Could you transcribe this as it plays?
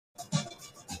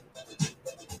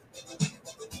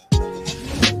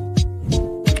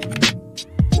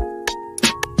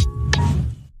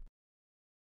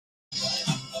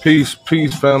Peace,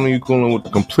 family. You cooling with the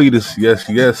completest? Yes,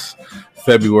 yes.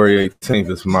 February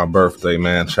 18th is my birthday,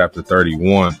 man. Chapter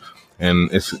 31, and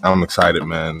I'm excited,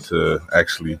 man, to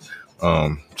actually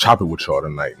chop it with y'all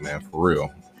tonight, man, for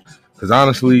real. Because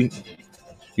honestly,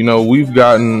 we've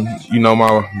gotten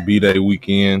my B-Day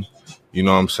weekend. You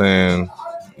know what I'm saying?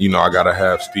 I gotta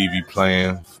have Stevie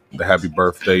playing the happy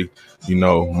birthday,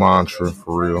 mantra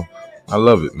for real. I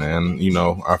love it, man.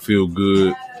 I feel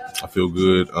good. I feel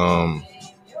good.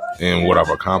 And what I've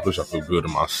accomplished. I feel good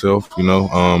in myself,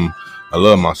 I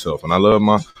love myself and I love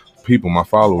my people, my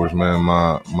followers, man,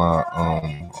 my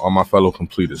all my fellow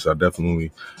completists. I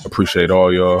definitely appreciate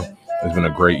all y'all. It's been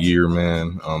a great year,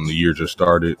 man. The year just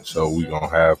started, so we gonna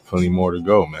have plenty more to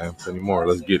go, man. Plenty more.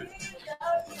 Let's get it.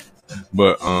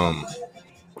 But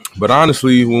but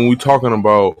honestly, when we talking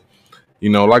about,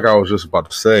 like I was just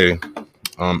about to say,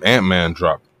 Ant-Man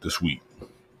dropped this week.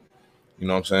 You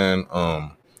know what I'm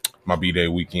saying? My B-Day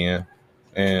weekend.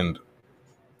 And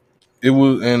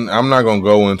I'm not gonna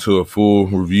go into a full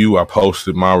review. I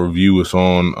posted my review. It's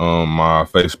on my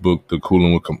Facebook, the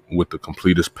Cooling with the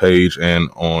Completest page,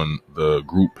 and on the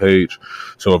group page.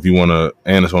 So if you wanna,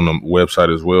 and it's on the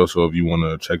website as well. So if you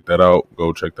wanna check that out,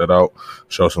 go check that out.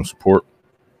 Show some support,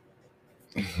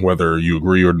 whether you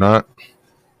agree or not.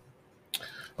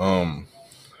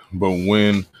 But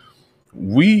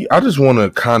I just want to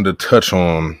kind of touch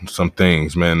on some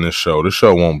things, man. This show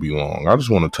won't be long. I just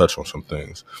want to touch on some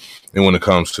things. And when it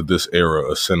comes to this era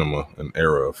of cinema and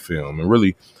era of film, and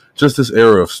really just this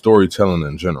era of storytelling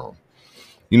in general,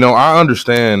 I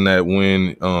understand that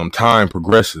when time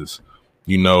progresses,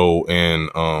 and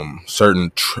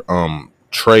certain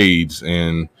trades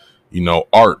and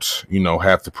arts,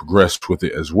 have to progress with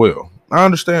it as well. I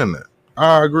understand that.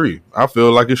 I agree. I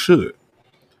feel like it should,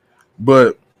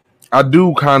 but I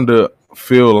do kind of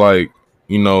feel like,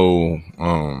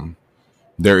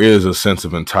 there is a sense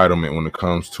of entitlement when it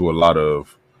comes to a lot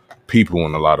of people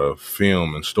and a lot of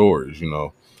film and stories.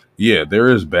 Yeah, there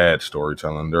is bad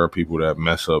storytelling. There are people that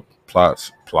mess up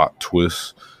plots, plot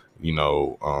twists,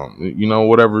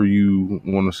 whatever you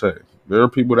want to say. There are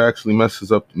people that actually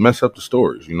mess up the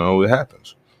stories. It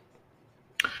happens.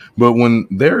 But when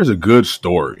there is a good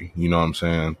story, you know what I'm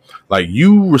saying? Like,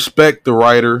 you respect the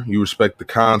writer, you respect the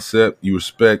concept, you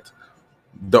respect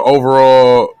the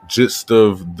overall gist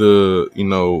of the,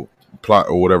 plot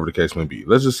or whatever the case may be.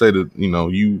 Let's just say that,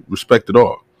 you respect it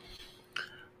all.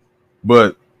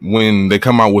 But when they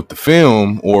come out with the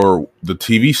film or the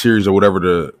TV series or whatever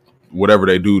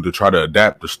they do to try to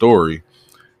adapt the story,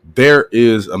 there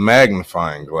is a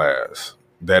magnifying glass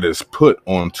that is put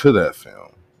onto that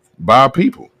film by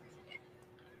people.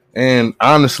 And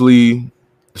honestly,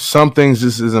 some things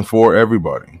just isn't for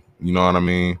everybody. You know what I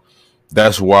mean?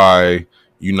 That's why,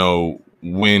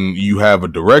 when you have a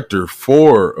director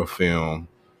for a film,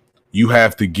 you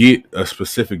have to get a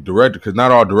specific director, because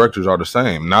not all directors are the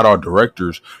same. Not all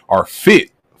directors are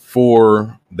fit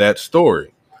for that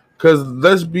story. Because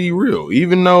let's be real,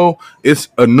 even though it's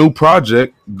a new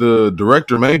project, the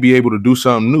director may be able to do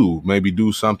something new, maybe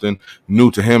do something new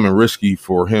to him and risky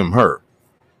for him, her.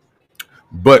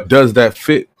 But does that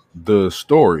fit the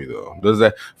story, though? Does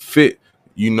that fit,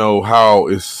 how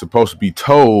it's supposed to be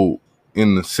told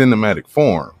in the cinematic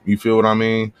form? You feel what I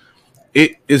mean?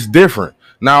 It's different.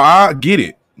 Now, I get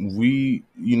it. We,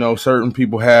 certain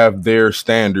people have their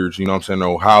standards, what I'm saying,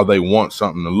 or how they want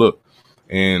something to look.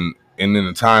 And in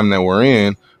the time that we're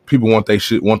in, people want they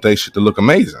shit to look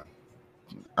amazing.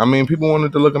 I mean, people want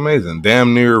it to look amazing,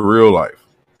 damn near real life.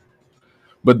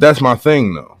 But that's my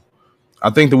thing, though. I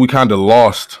think that we kind of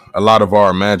lost a lot of our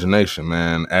imagination,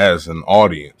 man, as an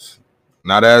audience.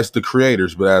 Not as the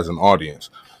creators, but as an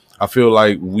audience. I feel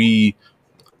like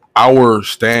our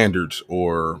standards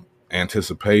or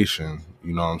anticipation,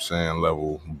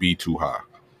 level be too high.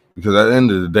 Because at the end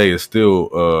of the day, it's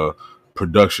still a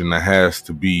production that has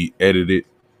to be edited,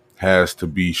 has to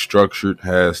be structured,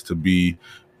 has to be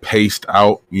paced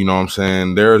out.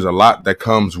 There's a lot that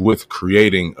comes with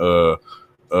creating a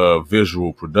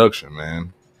visual production,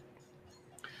 man.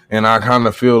 And I kind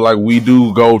of feel like we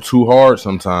do go too hard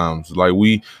sometimes. Like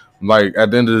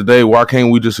at the end of the day, why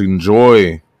can't we just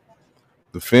enjoy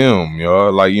the film,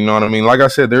 y'all? Like, you know what I mean? Like I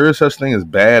said, there is such thing as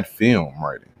bad film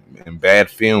writing and bad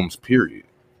films, period.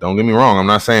 Don't get me wrong. I'm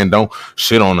not saying don't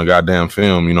shit on the goddamn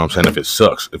film. You know what I'm saying? If it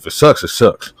sucks, it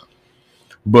sucks.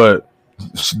 But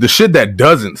the shit that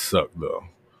doesn't suck, though,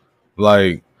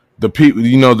 like, the people,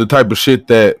 the type of shit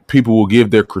that people will give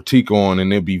their critique on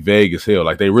and it'll be vague as hell.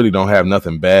 Like, they really don't have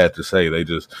nothing bad to say. They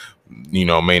just,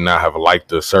 may not have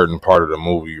liked a certain part of the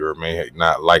movie, or may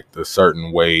not like the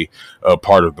certain way a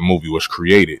part of the movie was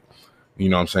created. You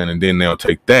know what I'm saying? And then they'll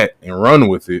take that and run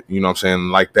with it. You know what I'm saying?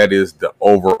 Like that is the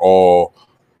overall,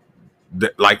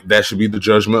 like that should be the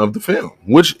judgment of the film,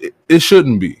 which it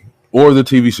shouldn't be, or the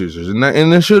TV series,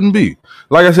 and it shouldn't be.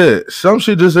 Like I said, some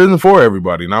shit just isn't for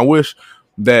everybody, and I wish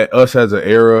that us as an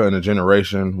era and a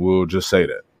generation will just say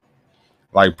that.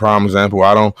 Like prime example,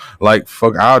 I don't like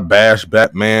fuck. I bash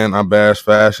Batman. I bash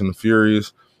Fast and the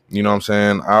Furious. You know what I'm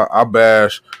saying? I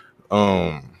bash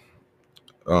um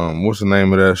what's the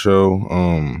name of that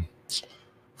show?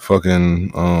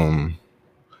 Fucking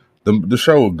the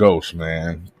show with Ghost,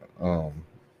 man. Um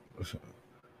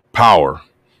Power.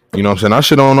 You know what I'm saying? I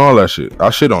shit on all that shit. I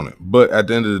shit on it. But at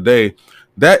the end of the day,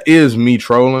 that is me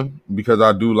trolling because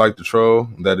I do like to troll.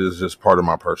 That is just part of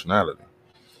my personality.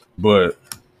 But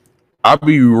I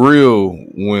be real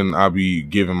when I be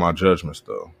giving my judgments,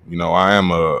 though. You know, I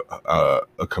am a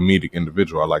comedic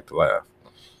individual. I like to laugh.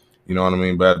 You know what I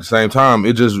mean? But at the same time,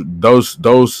 it just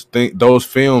those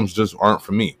films just aren't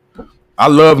for me. I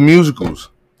love musicals.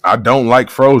 I don't like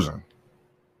Frozen.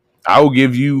 I will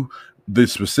give you the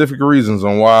specific reasons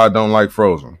on why I don't like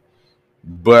Frozen.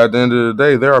 But at the end of the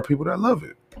day, there are people that love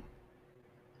it.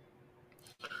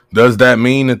 Does that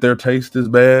mean that their taste is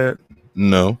bad?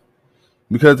 No,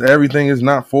 because everything is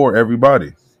not for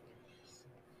everybody.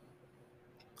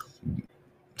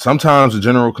 Sometimes the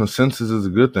general consensus is a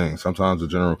good thing. Sometimes the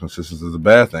general consensus is a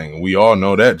bad thing. We all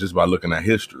know that just by looking at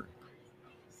history.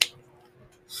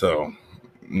 So,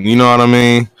 you know what I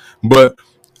mean? But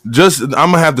just I'm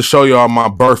gonna have to show y'all my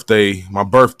birthday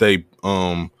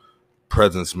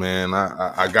presents, man.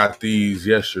 I got these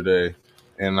yesterday,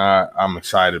 and I'm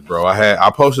excited, bro.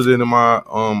 I posted it in my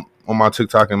on my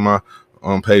TikTok and my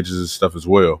pages and stuff as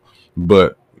well.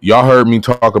 But y'all heard me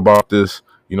talk about this,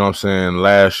 you know what I'm saying,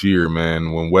 last year,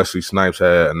 man, when Wesley Snipes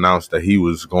had announced that he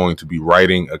was going to be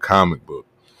writing a comic book.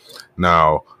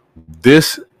 Now,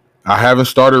 this I haven't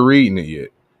started reading it yet,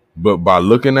 but by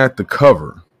looking at the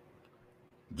cover,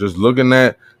 just looking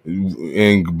at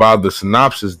and by the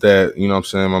synopsis that, you know what I'm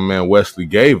saying, my man Wesley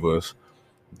gave us,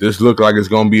 this looked like it's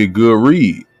going to be a good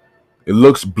read. It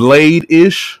looks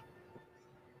Blade-ish,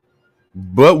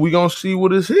 but we're going to see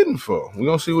what it's hitting for. We're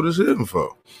going to see what it's hitting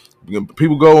for.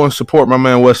 People go and support my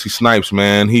man Wesley Snipes,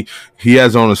 man. He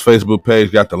has on his Facebook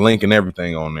page, got the link and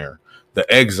everything on there. The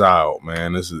Exile,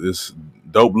 man. It's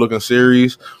dope looking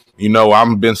series. You know,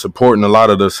 I've been supporting a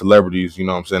lot of the celebrities, you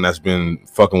know what I'm saying, that's been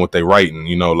fucking with their writing.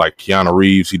 You know, like Keanu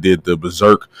Reeves, he did the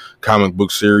Berserk comic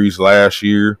book series last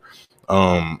year.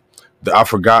 I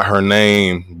forgot her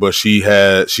name, but she's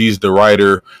the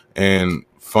writer and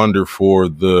funder for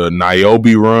the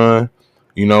Niobe run.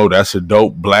 You know, that's a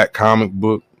dope black comic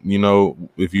book. You know,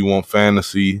 if you want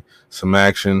fantasy, some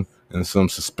action, and some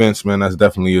suspense, man, that's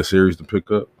definitely a series to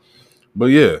pick up. But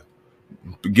yeah,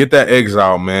 get that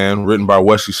Exile, man, written by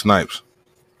Wesley Snipes.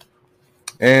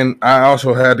 And I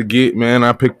also had to get, man,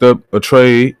 I picked up a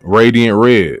trade, Radiant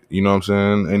Red. You know what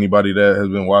I'm saying? Anybody that has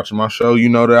been watching my show, you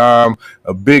know that I'm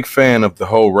a big fan of the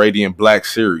whole Radiant Black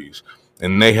series.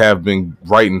 And they have been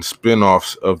writing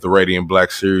spin-offs of the Radiant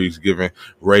Black series, giving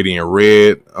Radiant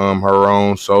Red her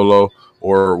own solo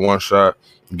or one shot,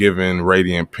 giving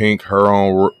Radiant Pink her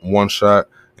own one shot,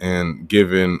 and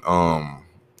giving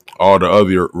all the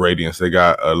other Radiants, they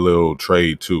got a little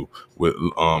trade too with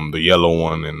the yellow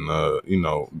one, and you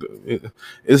know,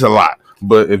 it's a lot.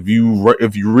 But if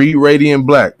you read Radiant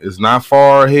Black, it's not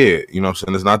far ahead. You know what I'm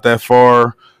saying? It's not that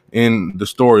far in the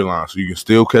storyline, so you can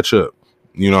still catch up.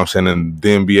 You know what I'm saying? And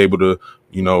then be able to,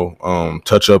 you know,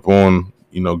 touch up on,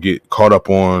 you know, get caught up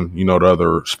on, you know, the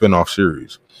other spinoff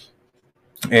series.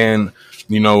 And,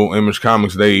 you know, Image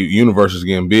Comics, they universe is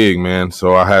getting big, man.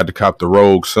 So I had to cop the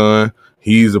Rogue Sun.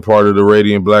 He's a part of the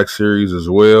Radiant Black series as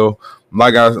well.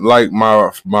 Like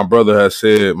my brother has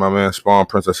said, my man Spawn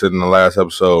Prince, I said in the last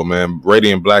episode, man,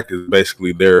 Radiant Black is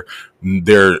basically their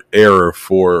era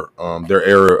for their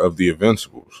era of the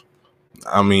Invincibles.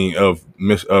 I mean of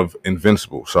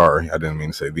Invincible. Sorry, I didn't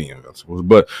mean to say the Invincibles,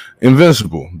 but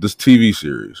Invincible, this TV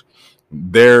series.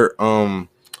 Their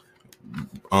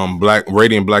Black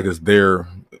Radiant Black is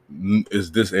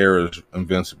this era's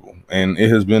Invincible, and it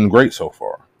has been great so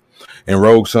far. And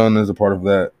Rogue Sun is a part of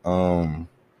that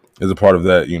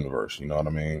universe. You know what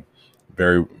I mean?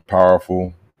 Very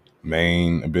powerful.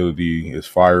 Main ability is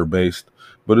fire based,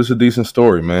 but it's a decent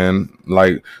story, man.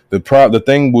 Like the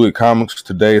thing with comics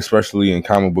today, especially in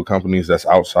comic book companies that's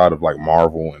outside of like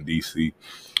Marvel and DC,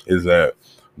 is that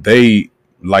they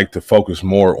like to focus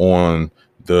more on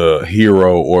the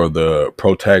hero or the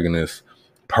protagonist's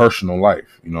personal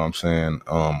life. You know what I'm saying?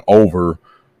 Over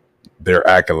their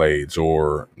accolades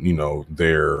or, you know,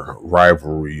 their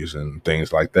rivalries and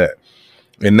things like that.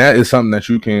 And that is something that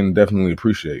you can definitely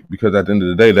appreciate, because at the end of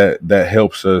the day, that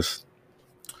helps us,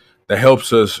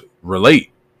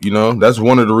 relate. You know, that's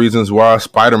one of the reasons why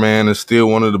Spider-Man is still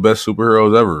one of the best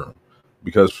superheroes ever,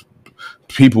 because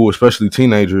people, especially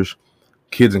teenagers,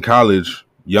 kids in college,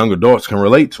 young adults, can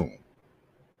relate to him.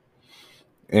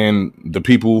 And the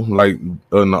people like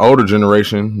in the older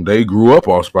generation, they grew up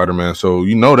off Spider-Man, so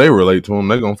you know they relate to him.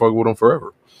 They're gonna fuck with him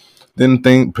forever.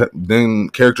 Then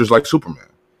characters like Superman.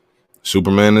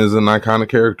 Superman is an iconic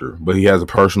character, but he has a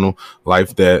personal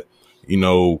life that, you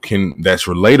know, that's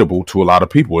relatable to a lot of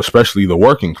people, especially the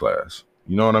working class.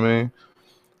 You know what I mean?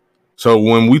 So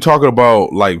when we talk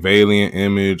about like Valiant,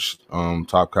 Image,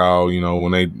 Top Cow, you know,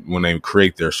 when they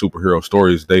create their superhero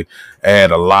stories, they add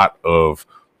a lot of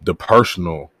the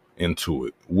personal into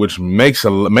it, which makes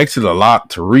it a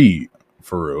lot to read.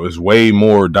 For real, it's way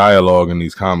more dialogue in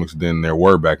these comics than there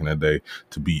were back in the day.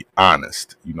 To be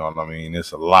honest, you know what I mean?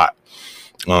 It's a lot,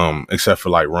 except for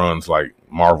like runs like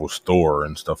Marvel's Thor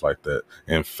and stuff like that,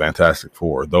 and Fantastic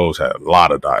Four. Those had a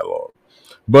lot of dialogue,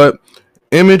 but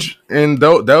Image and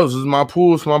that was my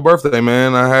pools for my birthday,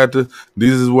 man. I had to.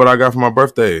 This is what I got for my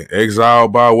birthday: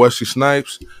 Exiled by Wesley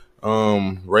Snipes,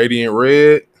 Radiant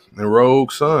Red, and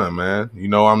Rogue Sun. Man, you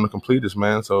know I'm the completest,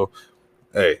 man. So,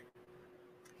 hey,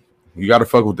 you got to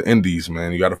fuck with the indies,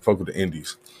 man. You got to fuck with the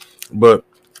indies. But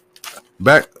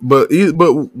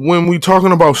when we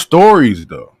talking about stories,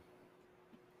 though,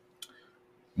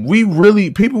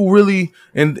 people really,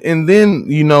 and then,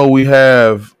 you know, we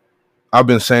have. I've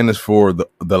been saying this for the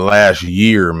last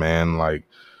year, man. Like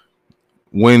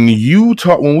when we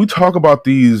talk about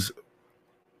these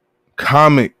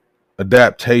comic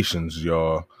adaptations,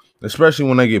 y'all, especially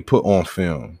when they get put on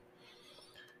film,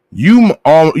 you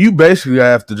basically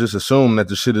have to just assume that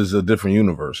the shit is a different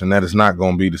universe and that it's not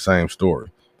going to be the same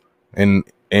story. And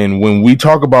when we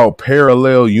talk about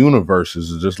parallel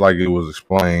universes, just like it was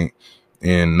explained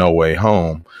in No Way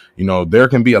Home, you know, there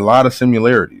can be a lot of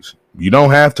similarities. You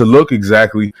don't have to look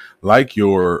exactly like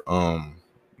your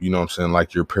you know what I'm saying,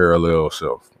 like your parallel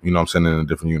self, you know what I'm saying, in a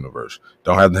different universe.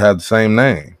 Don't have to have the same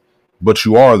name, but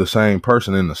you are the same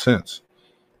person in a sense.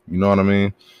 You know what I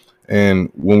mean?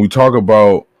 And when we talk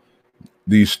about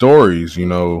these stories, you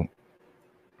know,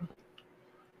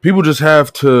 people just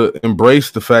have to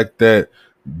embrace the fact that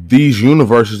these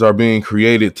universes are being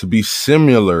created to be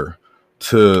similar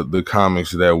to the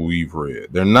comics that we've read.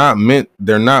 They're not meant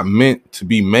to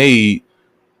be made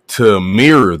to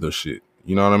mirror the shit.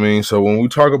 You know what I mean? So when we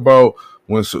talk about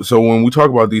when we talk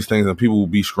about these things and people will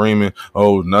be screaming,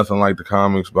 "Oh, nothing like the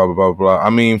comics," blah blah blah blah. I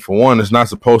mean, for one, it's not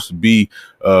supposed to be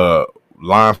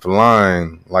line for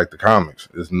line like the comics.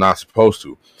 It's not supposed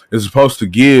to. It's supposed to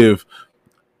give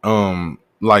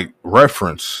like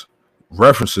references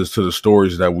to the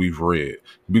stories that we've read,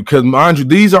 because mind you,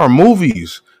 these are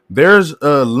movies. There's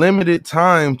a limited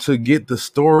time to get the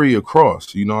story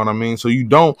across. You know what I mean? So you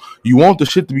want the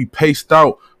shit to be paced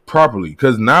out properly,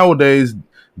 because nowadays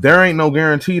there ain't no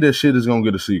guarantee that shit is gonna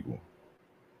get a sequel.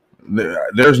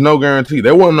 There's no guarantee.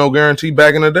 There wasn't no guarantee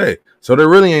back in the day, so there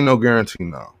really ain't no guarantee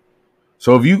now.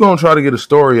 So if you gonna try to get a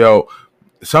story out,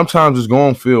 sometimes it's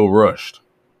gonna feel rushed.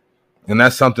 And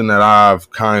that's something that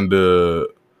I've kind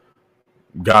of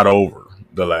got over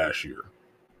the last year.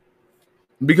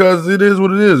 Because it is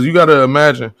what it is. You got to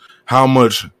imagine how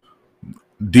much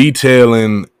detail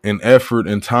and effort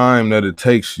and time that it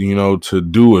takes, you know, to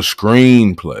do a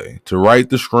screenplay, to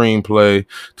write the screenplay,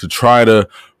 to try to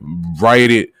write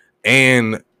it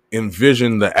and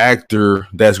envision the actor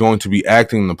that's going to be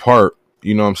acting the part,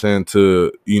 you know what I'm saying,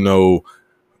 to, you know,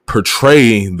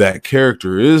 portray that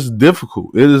character is difficult.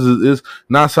 It's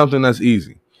not something that's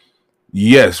easy.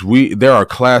 Yes, there are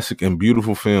classic and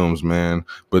beautiful films, man,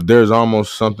 but there's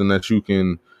almost something that you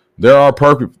can. There are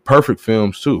perfect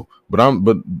films too,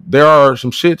 but there are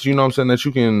some shits, you know what I'm saying, that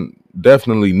you can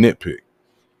definitely nitpick.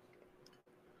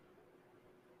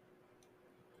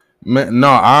 Man, no,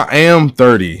 I am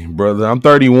 30, brother. I'm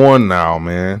 31 now,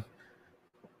 man.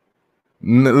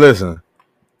 Listen,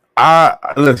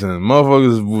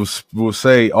 motherfuckers will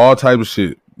say all types of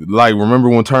shit. Like, remember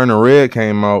when Turning Red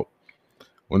came out?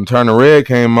 When Turning Red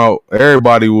came out,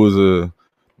 everybody was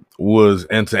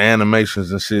into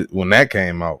animations and shit when that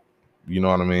came out. You know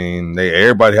what I mean?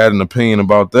 Everybody had an opinion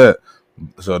about that.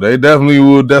 So they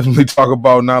will definitely talk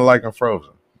about not liking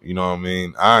Frozen. You know what I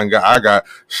mean? I got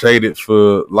shaded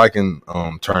for liking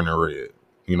Turning Red.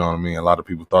 You know what I mean? A lot of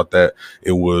people thought that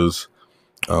it was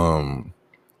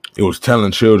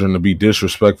telling children to be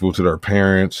disrespectful to their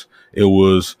parents. It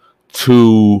was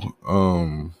too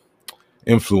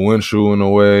influential in a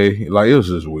way. Like, it was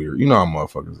just weird. You know how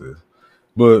motherfuckers is.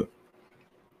 But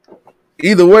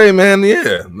Either way, man,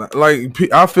 yeah. Like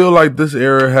I feel like this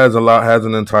era has an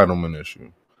entitlement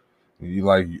issue. You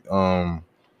like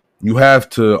you have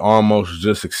to almost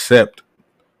just accept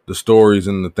the stories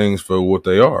and the things for what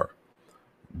they are.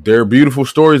 They're beautiful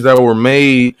stories that were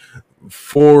made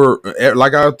for,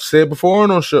 like I said before on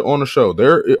the show,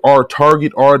 there are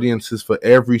target audiences for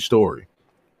every story.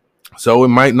 So it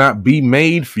might not be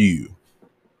made for you.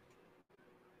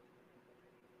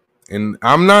 And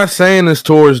I'm not saying this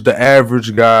towards the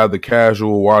average guy, the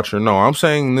casual watcher. No, I'm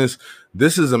saying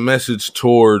this is a message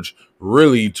towards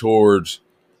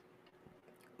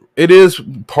it is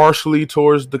partially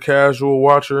towards the casual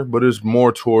watcher, but it's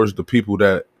more towards the people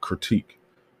that critique.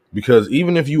 Because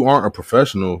even if you aren't a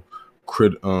professional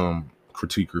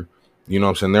critiquer, you know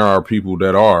what I'm saying, there are people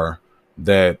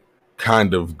that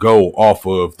kind of go off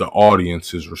of the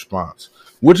audience's response,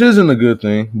 which isn't a good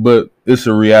thing, but it's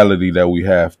a reality that we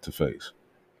have to face.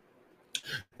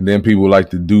 And then people like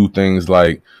to do things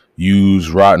like use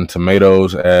Rotten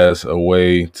Tomatoes as a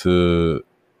way to,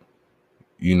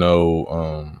 you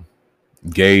know,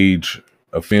 gauge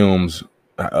a film's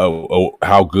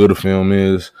how good a film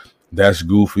is. That's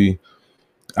goofy.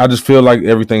 I just feel like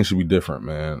everything should be different,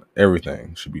 man.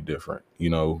 Everything should be different, you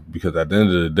know, because at the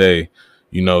end of the day,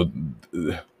 you know,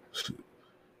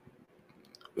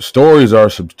 stories are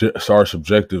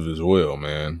subjective as well,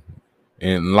 man.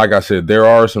 And like I said, there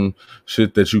are some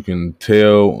shit that you can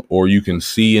tell or you can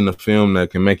see in the film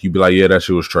that can make you be like, yeah, that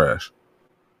shit was trash.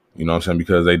 You know what I'm saying?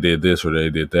 Because they did this or they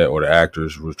did that, or the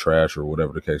actors was trash or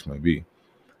whatever the case may be.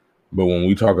 But when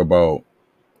we talk about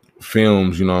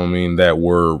films, you know what I mean, that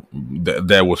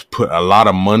was put a lot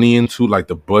of money into, like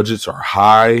the budgets are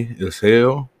high as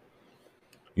hell.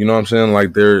 You know what I'm saying?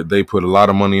 Like they put a lot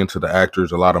of money into the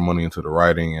actors, a lot of money into the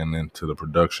writing and into the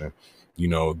production. You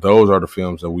know, those are the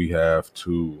films that we have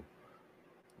to,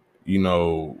 you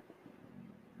know,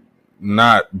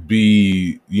 not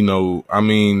be, you know,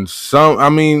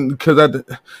 because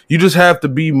you just have to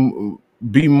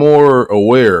be more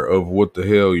aware of what the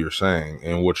hell you're saying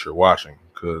and what you're watching.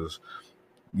 Because,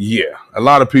 yeah, a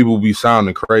lot of people be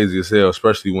sounding crazy as hell,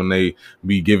 especially when they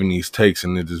be giving these takes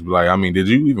and they just be like, I mean, did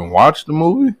you even watch the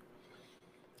movie?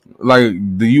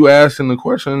 Like, do you asking the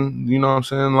question, you know what I'm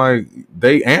saying? Like,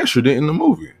 they answered it in the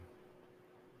movie.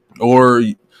 Or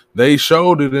they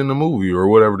showed it in the movie or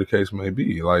whatever the case may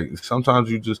be. Like,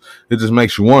 sometimes it just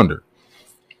makes you wonder.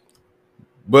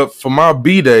 But for my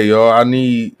B-Day, y'all, I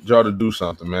need y'all to do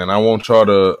something, man. I want y'all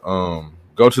to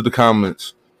go to the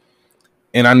comments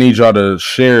and I need y'all to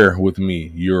share with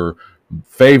me your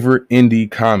favorite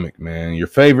indie comic, man. Your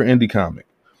favorite indie comic.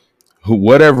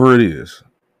 Whatever it is.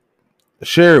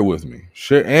 Share it with me.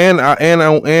 Share and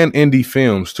indie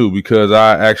films too, because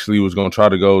I actually was gonna try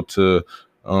to go to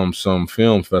some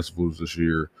film festivals this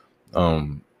year.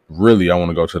 Really, I want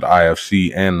to go to the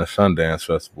IFC and the Sundance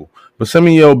Festival. But send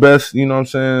me your best, you know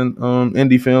what I'm saying,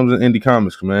 indie films and indie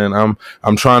comics, man.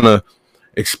 I'm trying to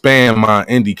expand my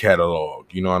indie catalog,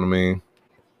 you know what I mean?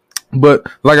 But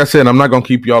like I said, I'm not gonna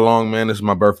keep y'all long, man. This is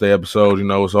my birthday episode, you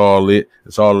know, it's all lit.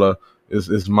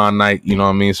 It's my night, you know what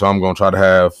I mean? So I'm gonna try to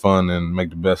have fun and make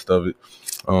the best of it.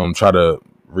 Try to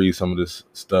read some of this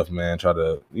stuff, man. Try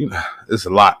to, you know, it's a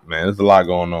lot, man. There's a lot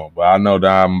going on. But I know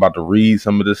that I'm about to read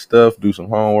some of this stuff, do some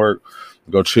homework,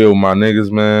 go chill with my niggas,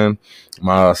 man.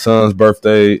 My son's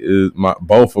birthday is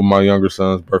both of my younger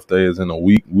son's birthday is in a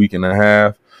week and a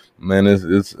half. Man,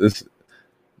 it's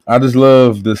I just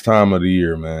love this time of the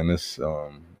year, man. It's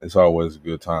always a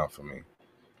good time for me.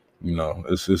 You know,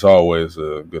 it's always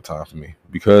a good time for me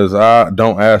because I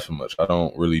don't ask for much. I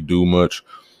don't really do much.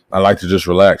 I like to just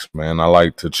relax, man. I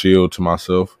like to chill to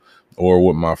myself or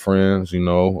with my friends, you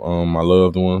know, my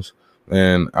loved ones.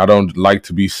 And I don't like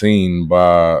to be seen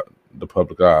by the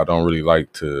public eye. I don't really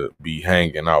like to be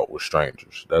hanging out with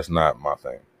strangers. That's not my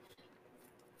thing.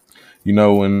 You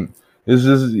know, and it's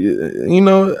just, you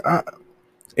know,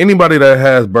 anybody that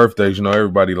has birthdays, you know,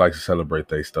 everybody likes to celebrate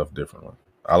their stuff differently.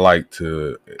 I like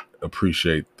to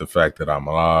appreciate the fact that I'm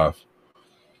alive.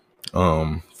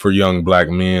 For young black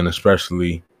men,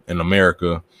 especially in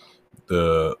America,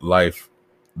 the life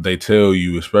they tell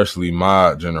you, especially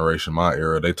my generation, my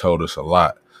era, they told us a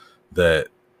lot that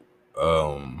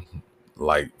um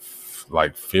like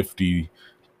 50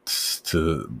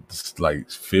 to like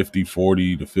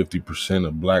 40 to 50%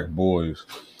 of black boys,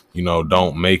 you know,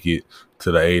 don't make it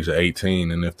to the age of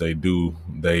 18, and if they do,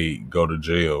 they go to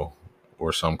jail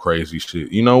or some crazy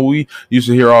shit. You know, we used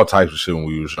to hear all types of shit when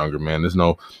we was younger, man.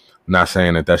 Not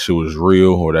saying that shit was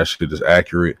real or that shit is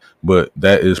accurate, but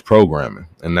that is programming,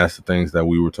 and that's the things that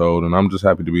we were told. And I'm just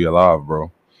happy to be alive,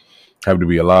 bro. Happy to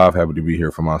be alive. Happy to be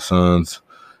here for my sons.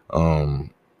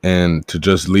 and to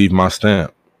just leave my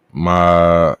stamp,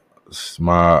 my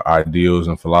ideals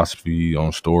and philosophy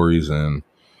on stories and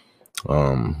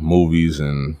movies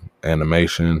and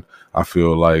animation. I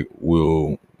feel like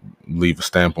will leave a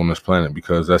stamp on this planet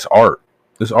because that's art.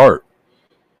 It's art,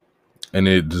 and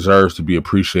it deserves to be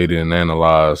appreciated and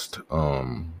analyzed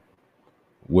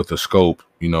with a scope,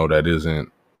 that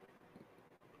isn't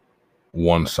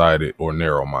one-sided or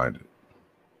narrow-minded.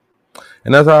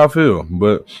 And that's how I feel.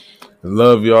 But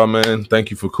love y'all, man.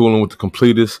 Thank you for cooling with the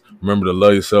completest. Remember to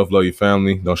love yourself, love your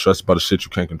family. Don't stress about the shit you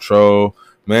can't control.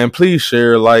 Man, please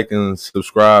share, like, and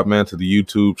subscribe, man, to the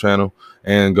YouTube channel.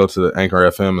 And go to the Anchor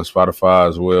FM and Spotify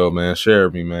as well, man. Share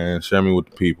me, man. Share me with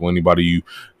the people. Anybody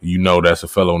you know that's a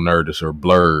fellow nerdist or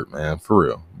blurred, man, for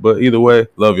real. But either way,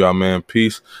 love y'all, man.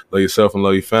 Peace. Love yourself and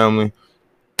love your family.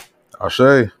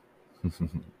 Ashe.